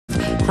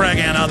Craig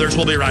and others.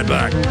 We'll be right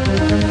back.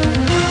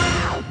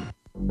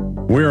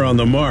 We're on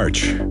the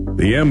march.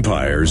 The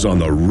Empire's on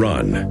the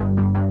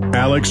run.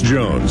 Alex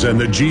Jones and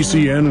the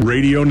GCN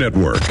Radio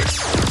Network.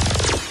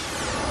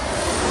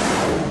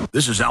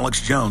 This is Alex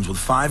Jones with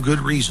 5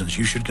 good reasons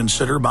you should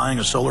consider buying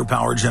a solar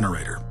power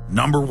generator.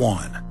 Number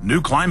 1,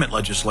 new climate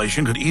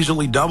legislation could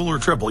easily double or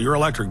triple your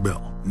electric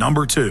bill.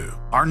 Number 2,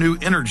 our new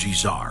energy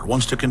czar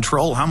wants to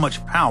control how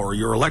much power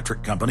your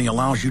electric company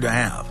allows you to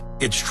have.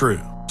 It's true.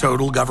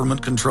 Total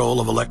government control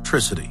of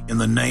electricity in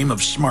the name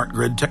of smart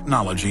grid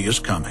technology is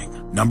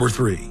coming. Number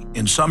 3,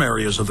 in some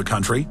areas of the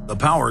country, the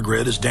power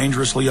grid is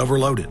dangerously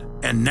overloaded.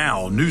 And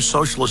now new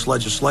socialist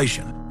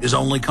legislation is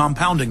only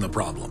compounding the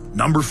problem.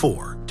 Number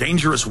 4,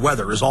 dangerous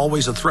weather is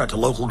always a threat to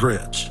local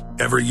grids.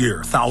 Every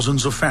year,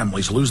 thousands of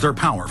families lose their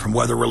power from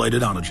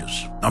weather-related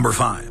outages. Number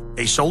 5,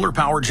 a solar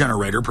power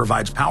generator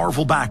provides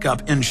powerful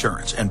backup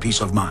insurance and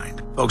peace of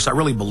mind. Folks, I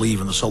really believe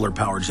in the solar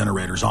power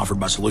generators offered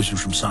by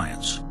Solutions from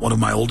Science, one of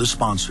my oldest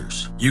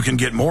sponsors. You can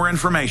get more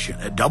information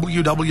at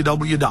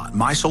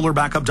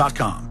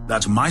www.mysolarbackup.com.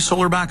 That's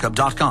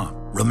mysolarbackup.com.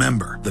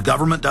 Remember, the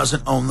government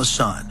doesn't own the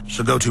sun,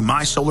 so go to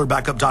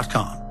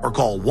mysolarbackup.com or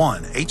call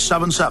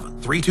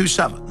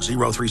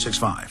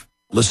 1-877-327-0365.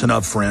 Listen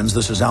up, friends.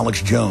 This is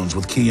Alex Jones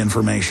with key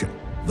information.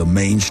 The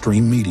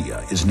mainstream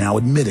media is now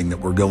admitting that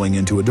we're going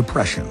into a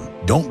depression.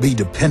 Don't be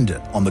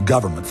dependent on the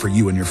government for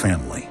you and your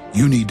family.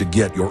 You need to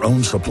get your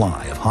own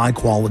supply of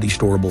high-quality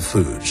storable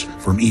foods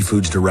from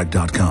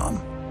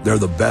efoodsdirect.com. They're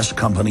the best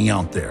company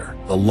out there,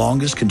 the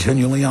longest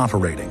continually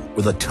operating,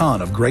 with a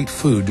ton of great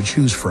food to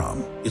choose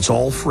from. It's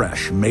all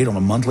fresh, made on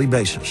a monthly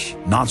basis,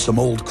 not some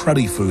old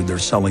cruddy food they're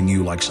selling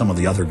you like some of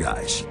the other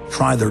guys.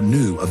 Try their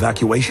new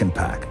Evacuation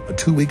Pack, a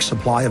 2-week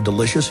supply of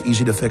delicious,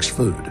 easy-to-fix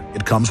food.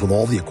 It comes with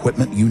all the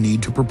equipment you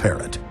need to prepare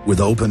it.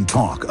 With open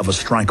talk of a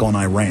strike on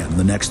Iran in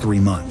the next 3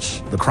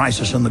 months, the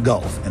crisis in the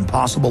Gulf, and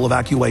possible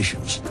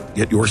evacuations,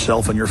 get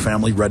yourself and your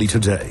family ready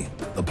today.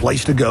 The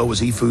place to go is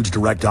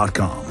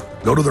efoodsdirect.com.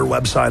 Go to their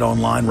website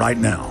online right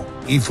now,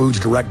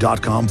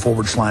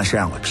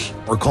 efoodsdirect.com/Alex,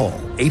 or call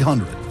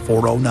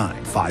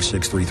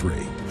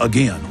 800-409-5633.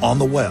 Again, on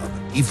the web,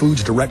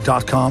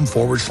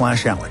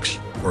 efoodsdirect.com/Alex,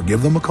 or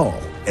give them a call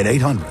at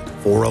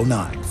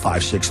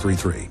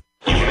 800-409-5633.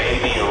 You may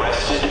be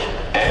arrested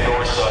and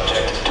or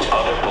subject to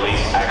other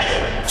police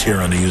action.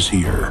 Tyranny is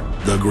here.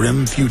 The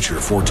grim future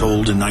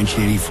foretold in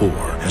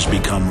 1984 has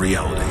become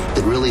reality.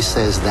 It really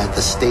says that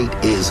the state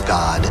is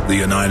God. The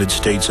United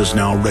States is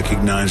now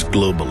recognized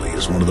globally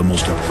as one of the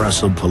most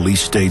oppressive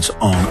police states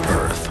on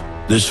earth.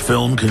 This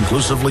film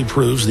conclusively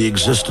proves the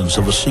existence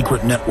of a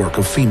secret network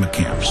of FEMA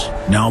camps,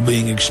 now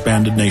being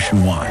expanded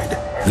nationwide.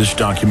 This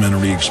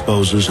documentary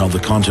exposes how the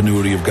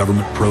continuity of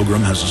government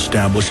program has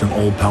established an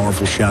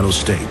all-powerful shadow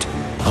state.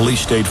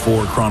 Police State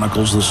 4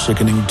 chronicles the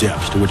sickening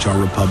depths to which our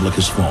republic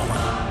has fallen.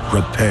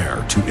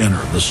 Prepare to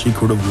enter the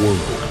secretive world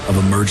of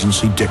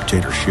emergency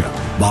dictatorship,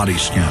 body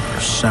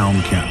scanners,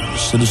 sound cannons,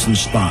 citizen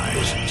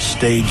spies,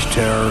 stage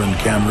terror, and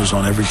cameras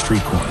on every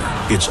street corner.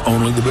 It's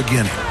only the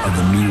beginning of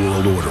the New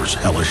World Order's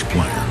hellish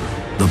plan.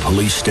 The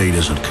police state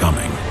isn't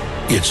coming.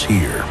 It's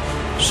here.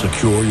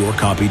 Secure your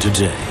copy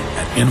today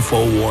at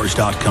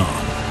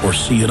Infowars.com or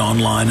see it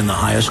online in the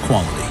highest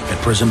quality at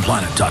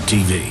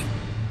PrisonPlanet.tv.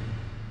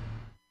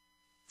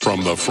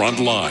 From the front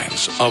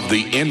lines of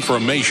the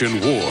information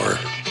war,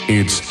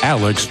 it's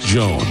Alex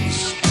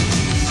Jones.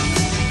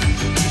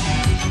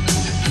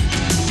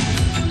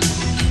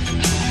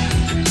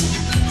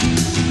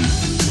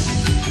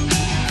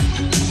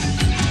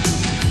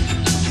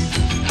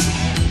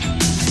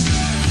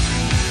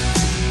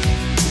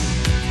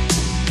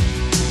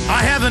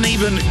 I haven't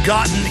even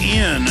gotten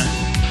in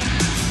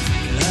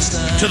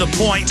to the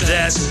point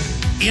that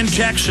in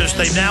Texas,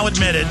 they've now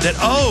admitted that,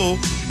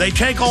 they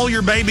take all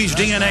your baby's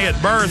DNA at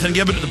birth and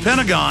give it to the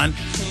Pentagon,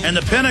 and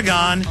the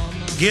Pentagon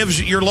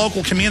gives your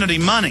local community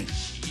money.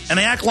 And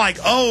they act like,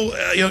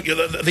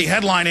 the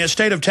headline is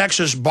State of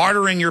Texas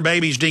bartering your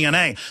baby's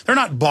DNA. They're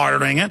not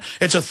bartering it.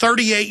 It's a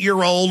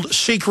 38-year-old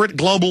secret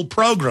global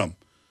program.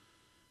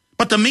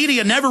 But the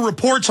media never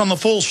reports on the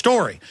full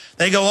story.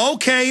 They go,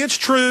 okay, it's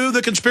true.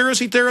 The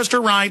conspiracy theorists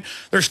are right.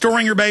 They're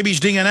storing your baby's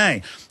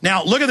DNA.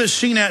 Now, look at this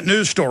CNET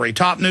news story,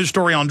 top news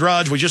story on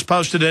drugs. We just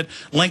posted it,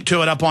 link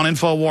to it up on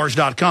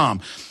Infowars.com.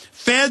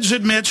 Feds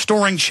admit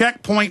storing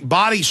checkpoint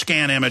body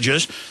scan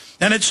images.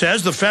 And it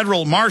says the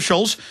federal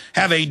marshals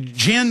have a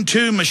Gen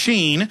 2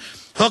 machine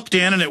hooked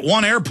in, and at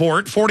one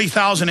airport,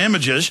 40,000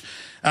 images.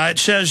 It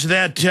says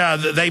that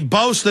they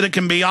boast that it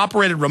can be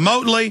operated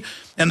remotely,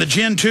 and the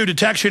Gen 2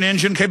 detection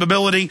engine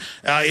capability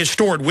is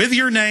stored with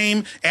your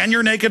name and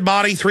your naked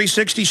body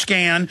 360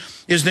 scan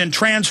is then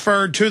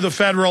transferred to the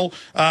federal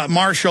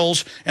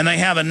marshals, and they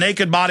have a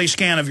naked body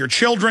scan of your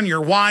children,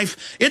 your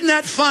wife. Isn't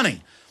that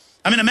funny?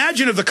 I mean,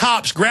 imagine if the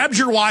cops grabbed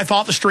your wife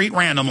off the street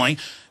randomly,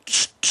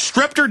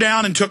 stripped her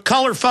down and took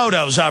color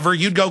photos of her,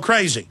 you'd go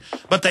crazy.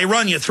 But they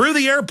run you through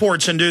the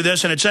airports and do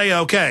this, and it's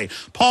A-OK.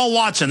 Paul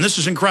Watson, this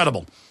is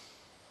incredible.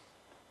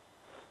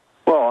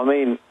 Well, I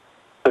mean,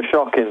 the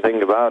shocking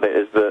thing about it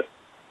is that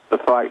the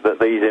fact that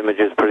these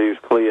images produce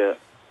clear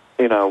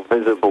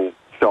visible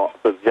shots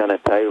of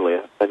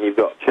genitalia, and you've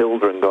got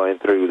children going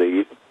through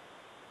these.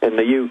 In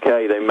the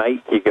UK, they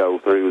make you go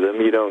through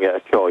them. You don't get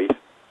a choice.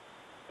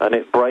 And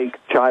it breaks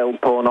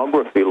child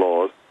pornography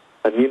laws.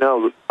 And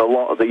a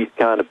lot of these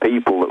kind of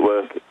people that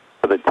work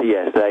for the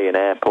TSA and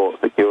airport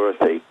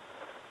security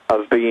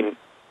have been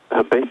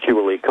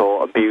habitually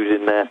caught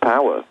abusing their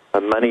power.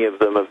 And many of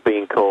them have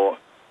been caught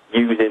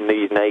using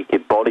these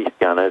naked body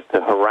scanners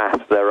to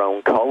harass their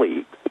own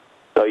colleagues.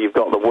 So you've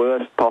got the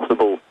worst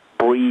possible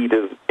breed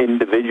of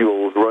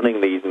individuals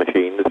running these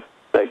machines.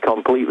 They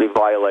completely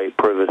violate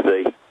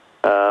privacy.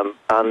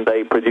 And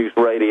they produce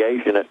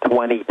radiation at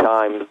 20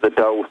 times the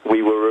dose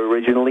we were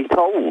originally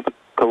told.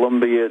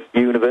 Columbia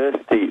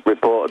University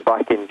reported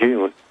back in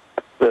June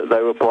that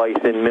they were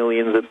placing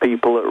millions of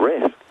people at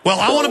risk. Well,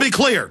 I want to be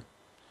clear.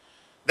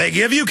 They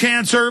give you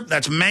cancer.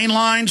 That's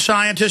mainline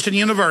scientists and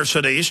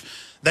universities.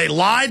 They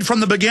lied from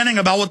the beginning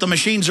about what the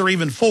machines are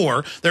even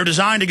for. They're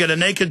designed to get a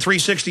naked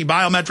 360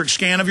 biometric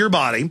scan of your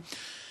body.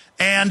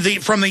 And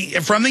from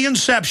the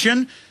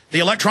inception, the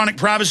Electronic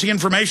Privacy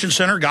Information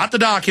Center got the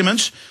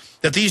documents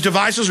that these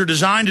devices are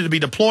designed to be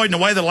deployed in a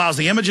way that allows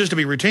the images to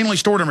be routinely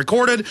stored and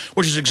recorded,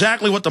 which is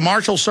exactly what the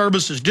Marshal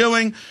Service is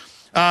doing.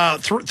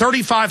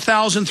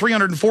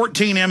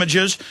 35,314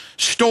 images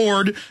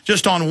stored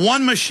just on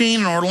one machine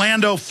in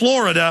Orlando,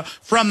 Florida,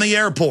 from the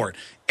airport.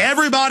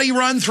 Everybody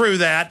run through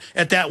that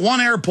at that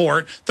one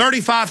airport,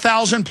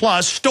 35,000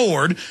 plus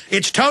stored.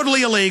 It's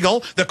totally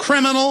illegal. The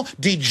criminal,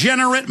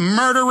 degenerate,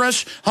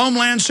 murderous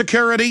Homeland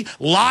Security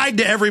lied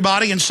to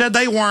everybody and said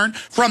they weren't.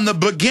 From the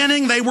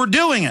beginning, they were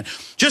doing it.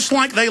 Just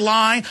like they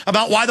lie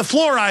about why the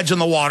fluoride's in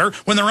the water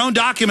when their own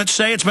documents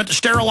say it's meant to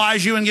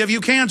sterilize you and give you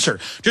cancer.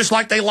 Just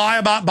like they lie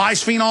about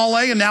bisphenol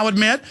A and now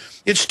admit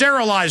it's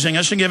sterilizing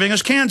us and giving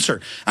us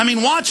cancer. I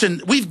mean,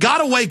 Watson, we've got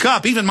to wake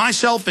up, even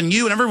myself and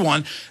you and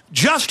everyone,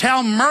 just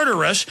how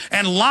murderous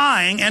and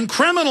lying and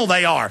criminal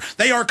they are.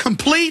 They are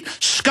complete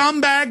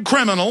scumbag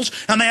criminals,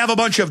 and they have a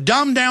bunch of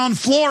dumbed-down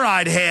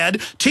fluoride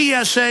head,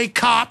 TSA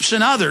cops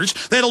and others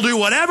that'll do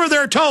whatever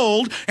they're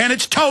told, and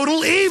it's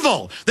total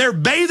evil. They're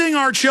bathing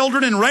our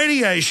children in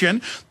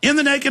radiation in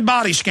the naked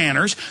body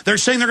scanners. They're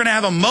saying they're going to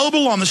have a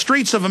mobile on the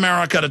streets of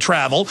America to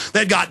travel.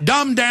 They've got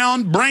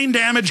dumbed-down,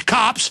 brain-damaged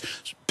cops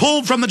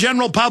pulled from the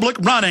general public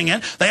running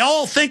it. They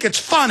all think it's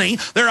funny.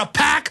 They're a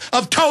pack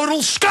of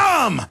total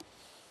scum.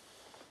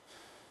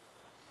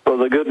 Well,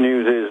 the good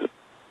news is,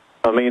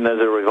 there's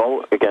a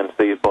revolt against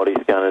these body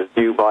scanners.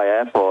 Dubai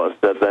Airport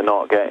said they're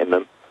not getting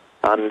them.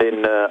 And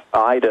in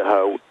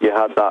Idaho, you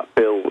had that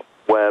bill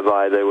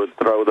whereby they would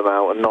throw them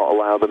out and not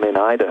allow them in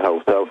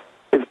Idaho. So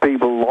if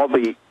people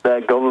lobby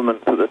their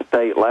governments at the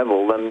state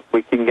level, then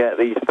we can get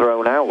these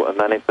thrown out. And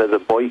then if there's a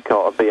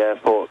boycott of the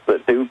airports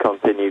that do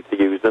continue to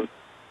use them,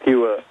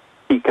 fewer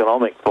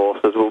economic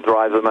forces will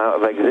drive them out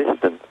of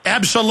existence.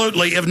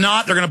 Absolutely. If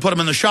not, they're going to put them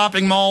in the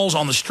shopping malls,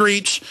 on the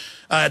streets,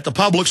 at the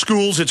public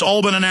schools. It's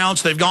all been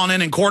announced. They've gone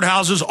in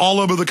courthouses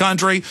all over the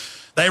country.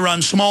 They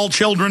run small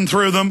children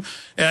through them.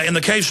 In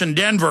the case in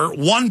Denver,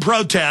 one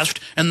protest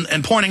and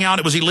pointing out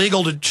it was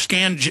illegal to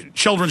scan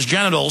children's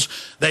genitals.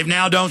 They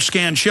now don't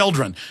scan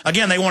children.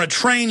 Again, they want to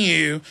train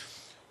you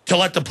to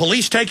let the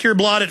police take your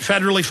blood at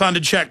federally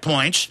funded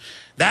checkpoints.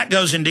 That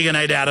goes in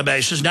DNA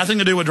databases, nothing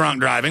to do with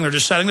drunk driving. They're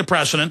just setting the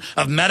precedent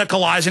of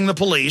medicalizing the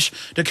police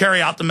to carry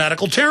out the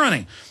medical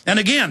tyranny. And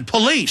again,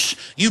 police,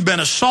 you've been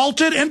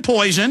assaulted and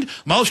poisoned.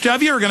 Most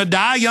of you are going to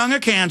die young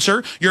of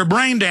cancer. You're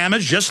brain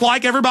damaged just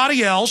like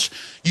everybody else.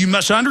 You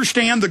must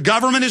understand the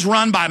government is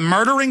run by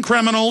murdering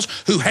criminals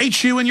who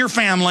hate you and your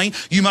family.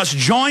 You must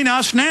join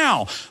us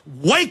now.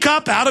 Wake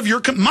up out of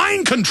your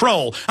mind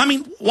control. I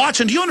mean,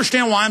 Watson, do you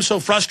understand why I'm so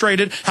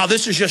frustrated? How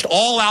this is just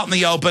all out in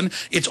the open.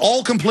 It's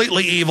all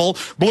completely evil.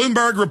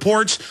 Bloomberg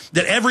reports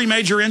that every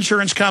major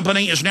insurance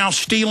company is now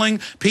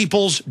stealing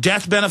people's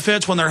death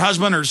benefits when their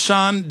husband or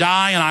son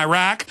die in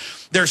Iraq.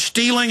 They're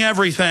stealing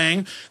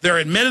everything. They're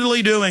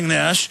admittedly doing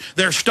this.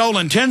 They're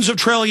stolen tens of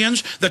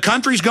trillions. The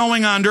country's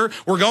going under.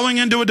 We're going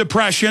into a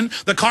depression.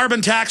 The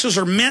carbon taxes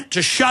are meant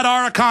to shut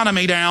our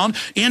economy down.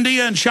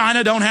 India and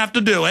China don't have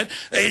to do it.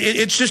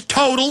 It's just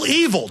total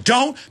evil.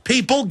 Don't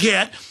people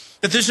get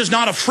that this is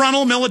not a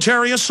frontal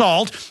military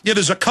assault? It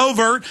is a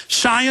covert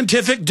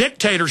scientific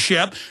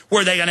dictatorship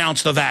where they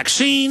announce the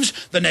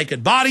vaccines, the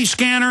naked body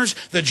scanners,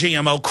 the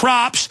GMO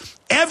crops,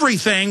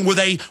 everything with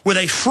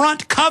a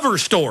front cover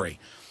story.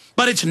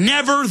 But it's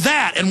never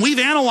that. And we've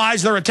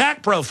analyzed their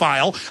attack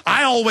profile.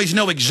 I always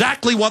know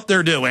exactly what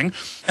they're doing.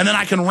 And then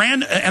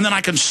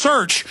I can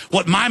search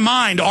what my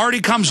mind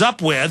already comes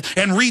up with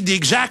and read the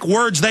exact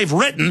words they've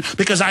written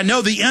because I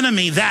know the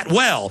enemy that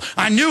well.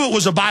 I knew it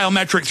was a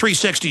biometric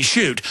 360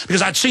 shoot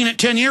because I'd seen it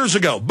 10 years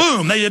ago.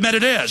 Boom, they admit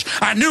it is.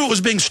 I knew it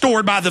was being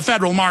stored by the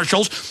federal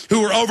marshals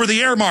who were over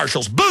the air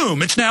marshals.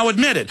 Boom, it's now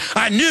admitted.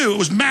 I knew it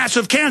was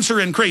massive cancer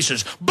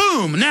increases.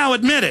 Boom, now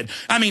admitted.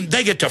 I mean,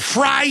 they get to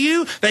fry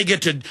you. They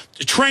get to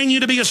train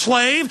you to be a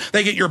slave,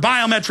 they get your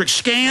biometric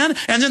scan,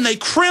 and then they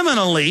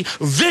criminally,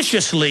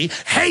 viciously,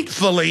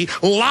 hatefully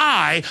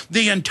lie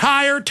the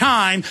entire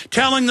time,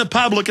 telling the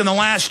public in the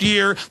last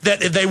year that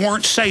they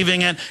weren't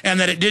saving it and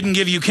that it didn't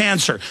give you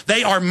cancer.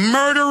 They are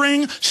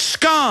murdering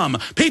scum.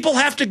 People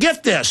have to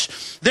get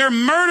this. They're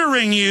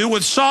murdering you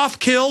with soft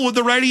kill with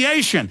the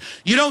radiation.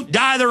 You don't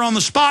die there on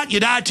the spot, you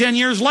die 10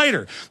 years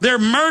later. They're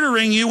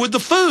murdering you with the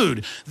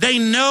food. They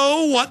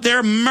know what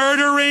they're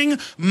murdering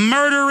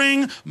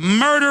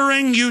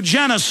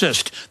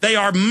eugenicist. They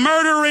are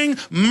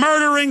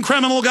murdering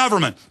criminal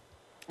government.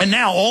 And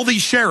now all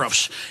these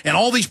sheriffs and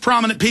all these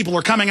prominent people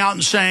are coming out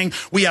and saying,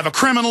 we have a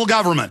criminal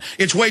government.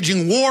 It's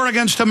waging war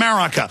against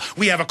America.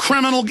 We have a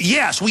criminal,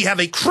 yes, we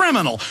have a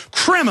criminal,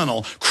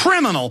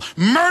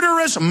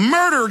 murderous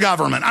murder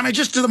government. I mean,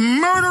 just the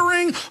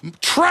murdering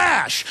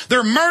trash.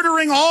 They're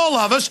murdering all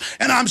of us,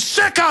 and I'm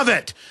sick of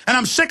it. And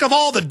I'm sick of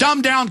all the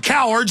dumbed-down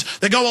cowards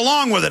that go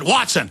along with it.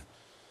 Watson.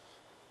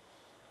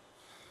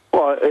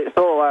 Well, it's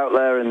all out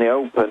there in the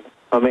open.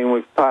 I mean,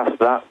 we've passed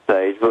that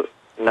stage, but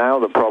now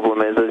the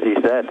problem is, as you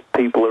said,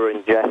 people are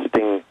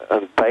ingesting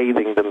and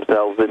bathing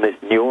themselves in this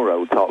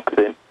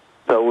neurotoxin,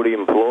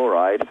 sodium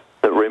fluoride,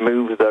 that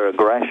removes their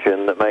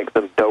aggression, that makes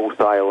them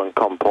docile and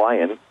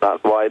compliant.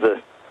 That's why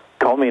the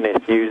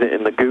communists use it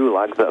in the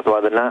gulags. That's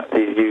why the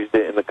Nazis used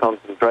it in the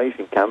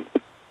concentration camps.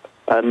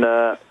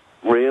 And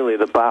really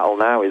the battle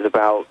now is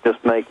about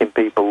just making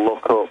people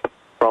look up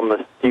from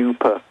the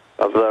stupor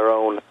of their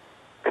own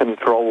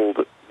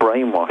controlled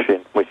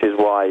brainwashing, which is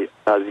why,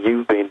 as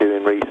you've been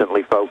doing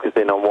recently,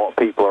 focusing on what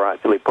people are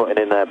actually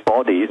putting in their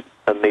bodies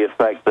and the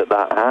effect that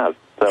that has.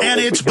 So and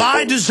it's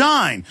by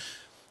design.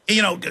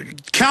 You know,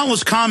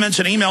 countless comments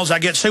and emails I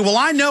get say, well,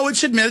 I know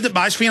it's admitted that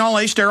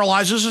bisphenol A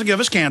sterilizes us to give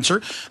us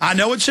cancer. I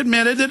know it's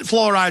admitted that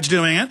fluoride's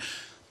doing it.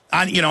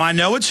 I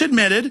know it's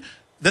admitted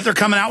that they're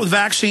coming out with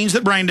vaccines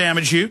that brain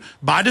damage you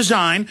by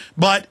design.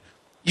 But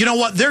you know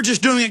what? They're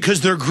just doing it because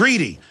they're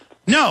greedy.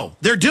 No,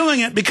 they're doing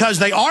it because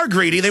they are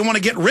greedy. They want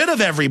to get rid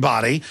of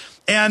everybody.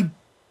 And,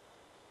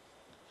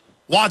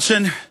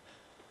 Watson,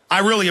 I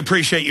really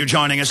appreciate you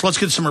joining us. Let's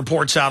get some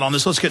reports out on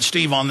this. Let's get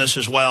Steve on this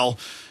as well.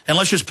 And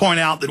let's just point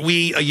out that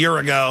we, a year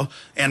ago,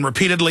 and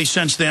repeatedly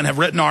since then, have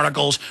written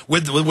articles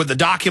with the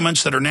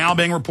documents that are now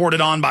being reported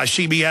on by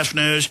CBS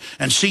News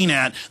and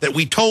CNET that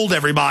we told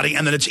everybody,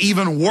 and that it's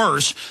even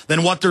worse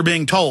than what they're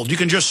being told. You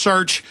can just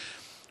search.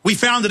 We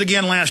found it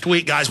again last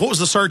week, guys. What was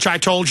the search I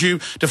told you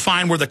to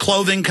find where the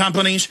clothing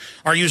companies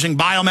are using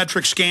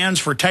biometric scans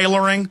for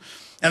tailoring?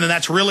 And then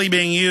that's really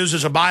being used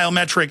as a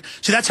biometric.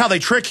 See, that's how they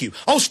trick you.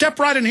 Oh, step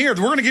right in here.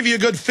 We're going to give you a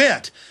good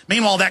fit.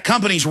 Meanwhile, that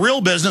company's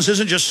real business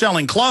isn't just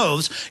selling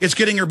clothes. It's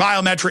getting your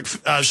biometric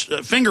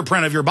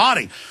fingerprint of your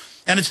body.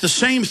 And it's the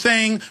same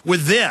thing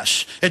with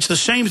this. It's the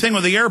same thing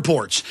with the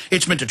airports.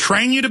 It's meant to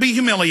train you to be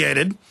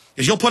humiliated,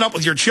 because you'll put up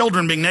with your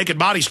children being naked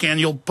body scanned.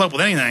 You'll put up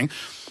with anything.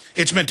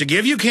 It's meant to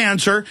give you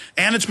cancer,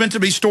 and it's meant to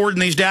be stored in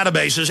these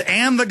databases,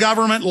 and the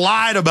government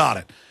lied about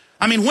it.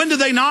 I mean, when do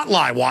they not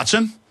lie,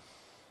 Watson?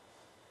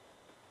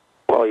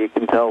 Well, you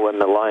can tell when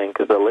they're lying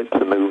because their lips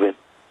are moving.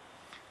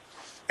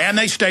 And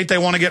they state they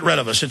want to get rid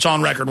of us. It's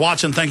on record.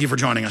 Watson, thank you for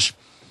joining us.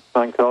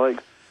 Thanks,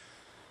 Alex.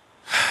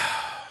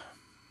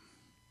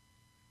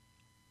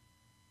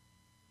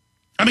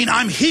 I mean,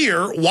 I'm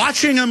here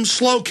watching them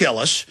slow kill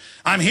us.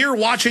 I'm here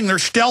watching their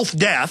stealth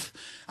death.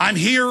 I'm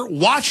here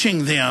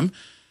watching them.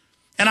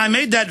 And I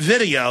made that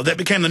video that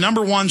became the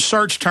 #1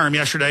 search term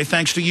yesterday,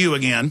 thanks to you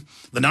again.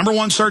 The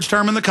 #1 search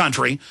term in the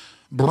country,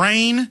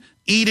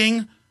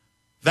 brain-eating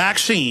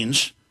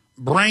vaccines.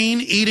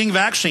 Brain-eating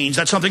vaccines.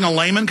 That's something a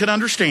layman could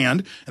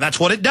understand, and that's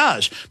what it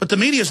does. But the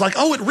media is like,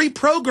 oh, it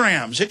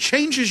reprograms. It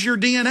changes your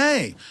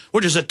DNA,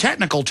 which is a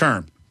technical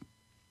term.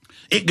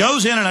 It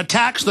goes in and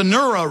attacks the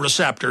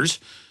neuroreceptors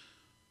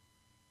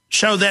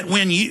so that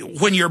when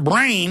your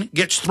brain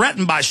gets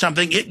threatened by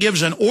something, it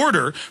gives an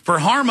order for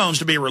hormones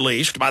to be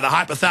released by the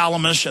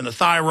hypothalamus and the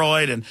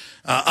thyroid and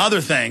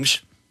other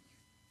things,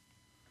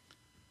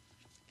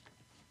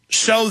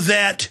 so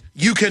that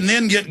you can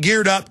then get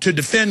geared up to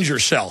defend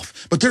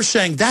yourself. But they're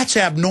saying that's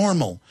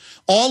abnormal.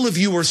 All of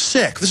you are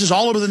sick. This is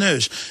all over the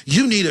news.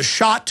 You need a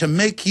shot to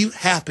make you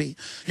happy.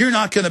 You're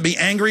not going to be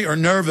angry or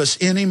nervous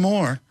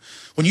anymore.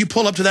 When you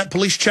pull up to that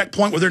police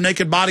checkpoint with their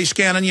naked body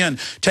scanning you and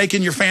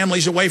taking your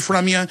families away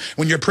from you,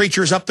 when your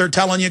preacher's up there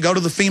telling you go to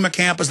the FEMA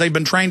camp as they've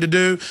been trained to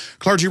do,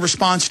 clergy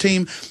response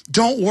team,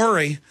 don't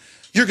worry.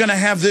 You're going to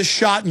have this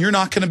shot, and you're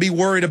not going to be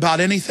worried about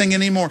anything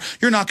anymore.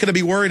 You're not going to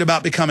be worried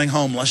about becoming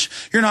homeless.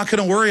 You're not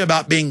going to worry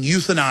about being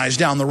euthanized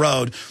down the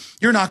road.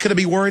 You're not going to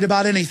be worried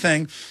about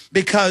anything,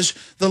 because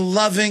the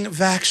loving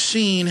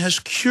vaccine has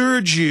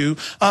cured you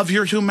of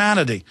your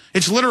humanity.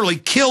 It's literally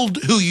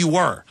killed who you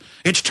were.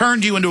 It's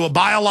turned you into a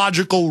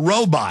biological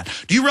robot.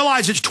 Do you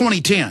realize it's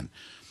 2010?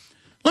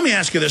 Let me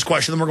ask you this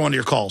question, then we're going to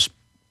your calls.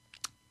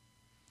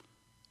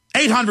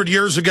 800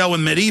 years ago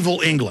in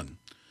medieval England,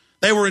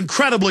 they were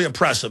incredibly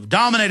oppressive,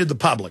 dominated the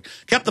public,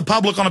 kept the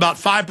public on about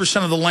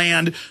 5% of the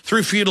land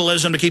through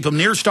feudalism to keep them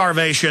near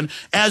starvation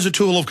as a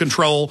tool of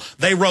control.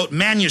 They wrote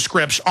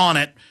manuscripts on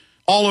it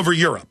all over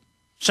Europe.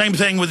 Same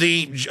thing with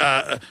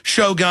the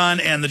shogun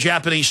and the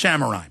Japanese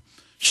samurai.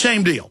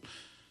 Same deal.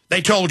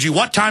 They told you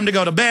what time to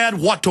go to bed,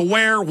 what to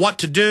wear, what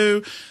to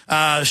do.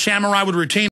 Samurai would routinely